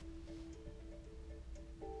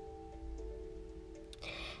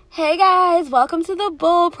Hey guys, welcome to the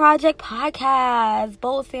Bold Project podcast.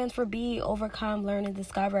 Bold stands for be, overcome, learn, and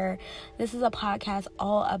discover. This is a podcast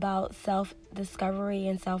all about self-discovery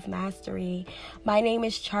and self-mastery. My name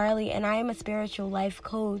is Charlie, and I am a spiritual life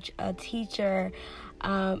coach, a teacher,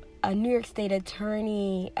 a New York State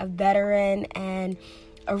attorney, a veteran, and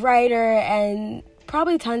a writer, and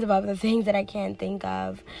probably tons of other things that I can't think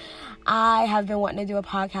of. I have been wanting to do a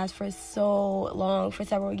podcast for so long, for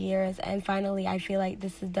several years, and finally I feel like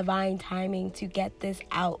this is divine timing to get this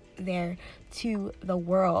out there to the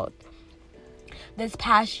world. This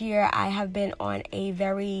past year, I have been on a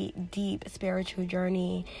very deep spiritual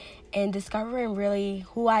journey and discovering really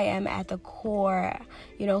who I am at the core,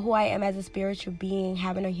 who I am as a spiritual being,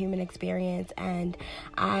 having a human experience. And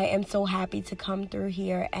I am so happy to come through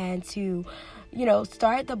here and to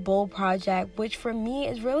start the Bold Project, which for me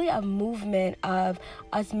is really a movement of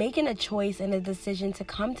us making a choice and a decision to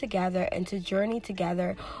come together and to journey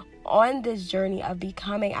together on this journey of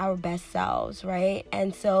becoming our best selves, right?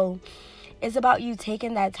 And so it's about you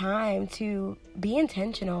taking that time to be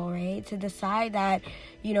intentional, right? To decide that,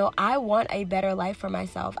 I want a better life for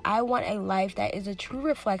myself. I want a life that is a true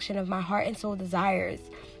reflection of my heart and soul desires.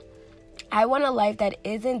 I want a life that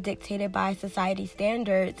isn't dictated by society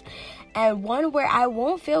standards, and one where I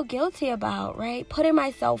won't feel guilty about, right? Putting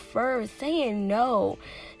myself first, saying no,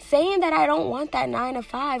 saying that I don't want that 9 to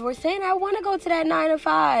 5, or saying I want to go to that 9 to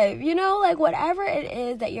 5, whatever it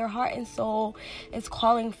is that your heart and soul is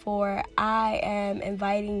calling for, I am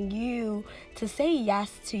inviting you to say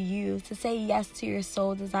yes to you, to say yes to your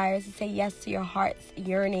soul desires, to say yes to your heart's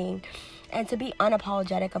yearning, and to be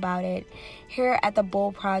unapologetic about it. Here at the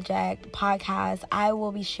Bold Project podcast, I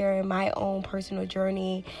will be sharing my own personal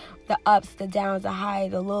journey, the ups, the downs, the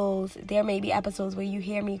highs, the lows. There may be episodes where you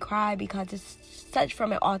hear me cry because it's such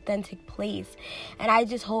from an authentic place. And I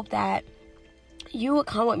just hope that you would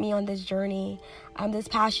come with me on this journey. This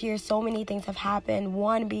past year, so many things have happened.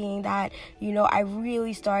 One being that, I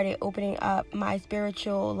really started opening up my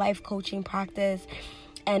spiritual life coaching practice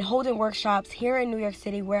and holding workshops here in New York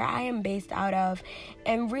City, where I am based out of,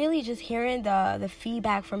 and really just hearing the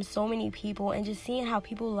feedback from so many people and just seeing how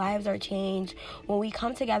people's lives are changed when we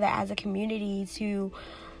come together as a community to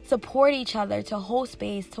support each other, to hold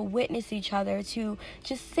space, to witness each other, to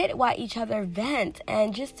just sit while each other vent,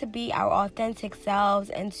 and just to be our authentic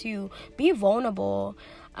selves and to be vulnerable.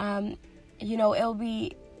 It'll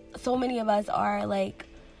be, so many of us are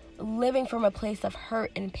living from a place of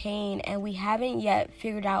hurt and pain, and we haven't yet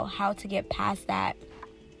figured out how to get past that.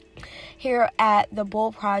 Here at the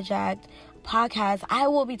Bold Project podcast, I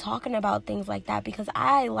will be talking about things like that because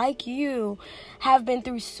I, like you, have been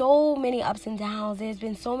through so many ups and downs. There's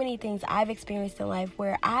been so many things I've experienced in life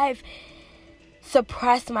where I've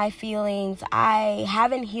suppressed my feelings, I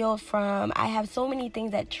haven't healed from. I have so many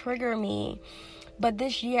things that trigger me. But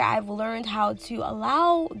this year, I've learned how to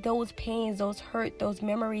allow those pains, those hurt, those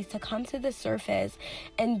memories to come to the surface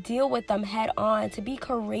and deal with them head on, to be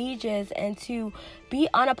courageous and to be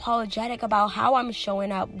unapologetic about how I'm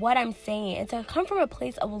showing up, what I'm saying, and to come from a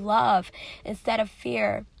place of love instead of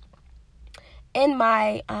fear. In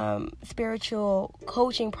my spiritual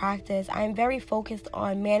coaching practice, I'm very focused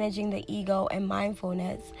on managing the ego and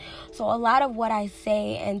mindfulness. So a lot of what I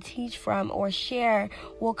say and teach from or share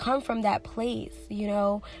will come from that place.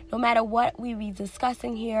 No matter what we be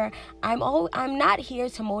discussing here, I'm not here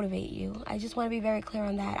to motivate you. I just want to be very clear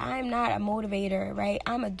on that. I'm not a motivator, right?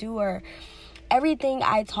 I'm a doer. Everything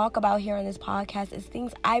I talk about here on this podcast is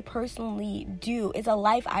things I personally do. It's a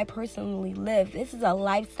life I personally live. This is a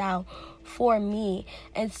lifestyle for me.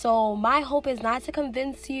 And so my hope is not to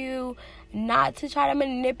convince you, not to try to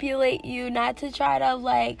manipulate you, not to try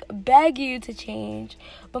to beg you to change.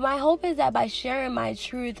 But my hope is that by sharing my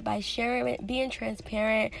truth, by sharing it, being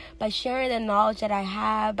transparent, by sharing the knowledge that I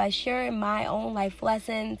have, by sharing my own life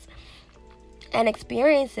lessons and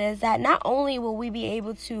experiences, that not only will we be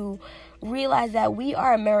able to realize that we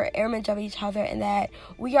are a mirror image of each other and that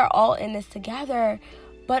we are all in this together,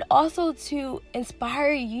 but also to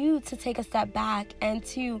inspire you to take a step back and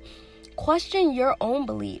to question your own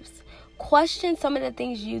beliefs. Question some of the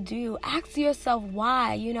things you do. Ask yourself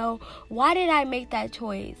why. Why did I make that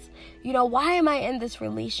choice? Why am I in this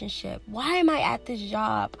relationship? Why am I at this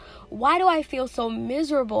job? Why do I feel so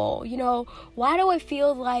miserable? Why do I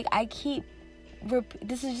feel like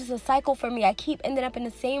this is just a cycle for me? I keep ending up in the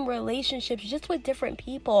same relationships, just with different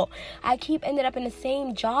people. I keep ending up in the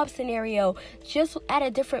same job scenario, just at a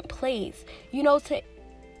different place.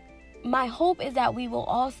 My hope is that we will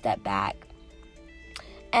all step back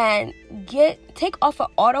and take off of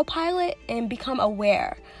autopilot and become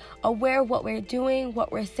aware of what we're doing,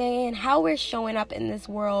 what we're saying, how we're showing up in this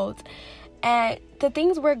world, and the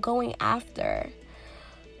things we're going after.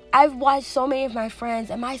 I've watched so many of my friends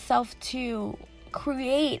and myself too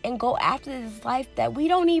create and go after this life that we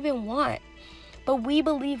don't even want, but we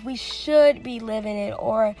believe we should be living it,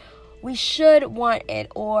 or we should want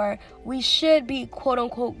it, or we should be quote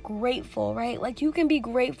unquote grateful, right? Like, you can be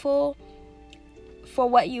grateful for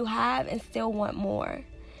what you have and still want more,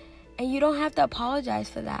 and you don't have to apologize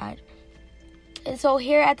for that. And so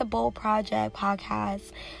here at the Bold Project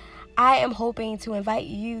podcast, I am hoping to invite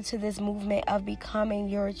you to this movement of becoming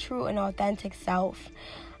your true and authentic self.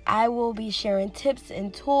 I will be sharing tips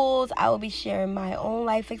and tools. I will be sharing my own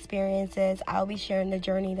life experiences. I will be sharing the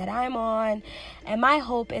journey that I'm on. And my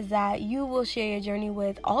hope is that you will share your journey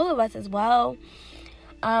with all of us as well.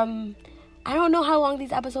 I don't know how long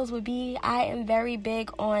these episodes would be. I am very big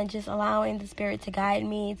on just allowing the Spirit to guide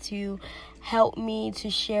me, to help me to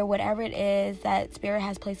share whatever it is that Spirit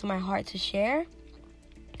has placed in my heart to share.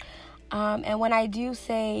 And when I do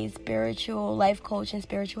say spiritual life coach and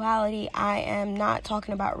spirituality, I am not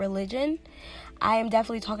talking about religion. I am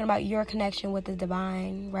definitely talking about your connection with the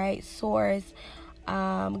divine, right? Source,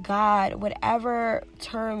 God, whatever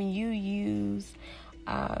term you use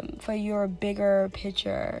for your bigger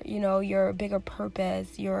picture, your bigger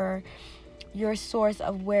purpose, your source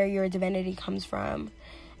of where your divinity comes from.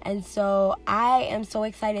 And so I am so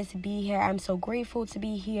excited to be here. I'm so grateful to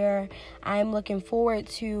be here. I'm looking forward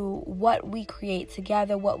to what we create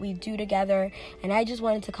together, what we do together. And I just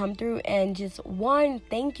wanted to come through and just,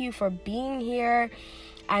 thank you for being here.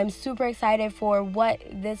 I'm super excited for what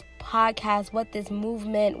this podcast, what this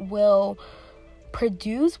movement will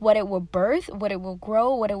produce, what it will birth, what it will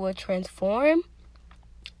grow, what it will transform.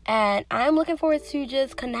 And I'm looking forward to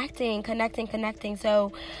just connecting.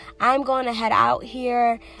 So I'm going to head out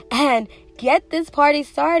here and get this party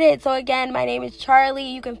started. So again, my name is Charlie.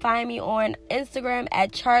 You can find me on Instagram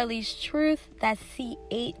at Charlie's Truth. That's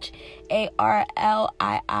CHARLIIES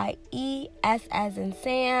as in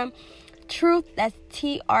Sam. Truth, that's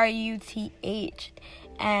TRUTH.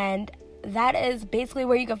 And that is basically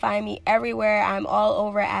where you can find me everywhere. I'm all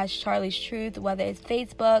over as Charlie's Truth, whether it's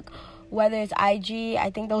Facebook, whether it's IG.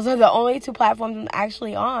 I think those are the only two platforms I'm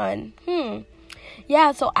actually on.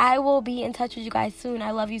 Yeah, so I will be in touch with you guys soon.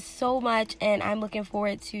 I love you so much, and I'm looking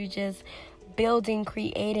forward to just building,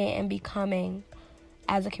 creating, and becoming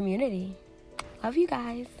as a community. Love you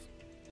guys.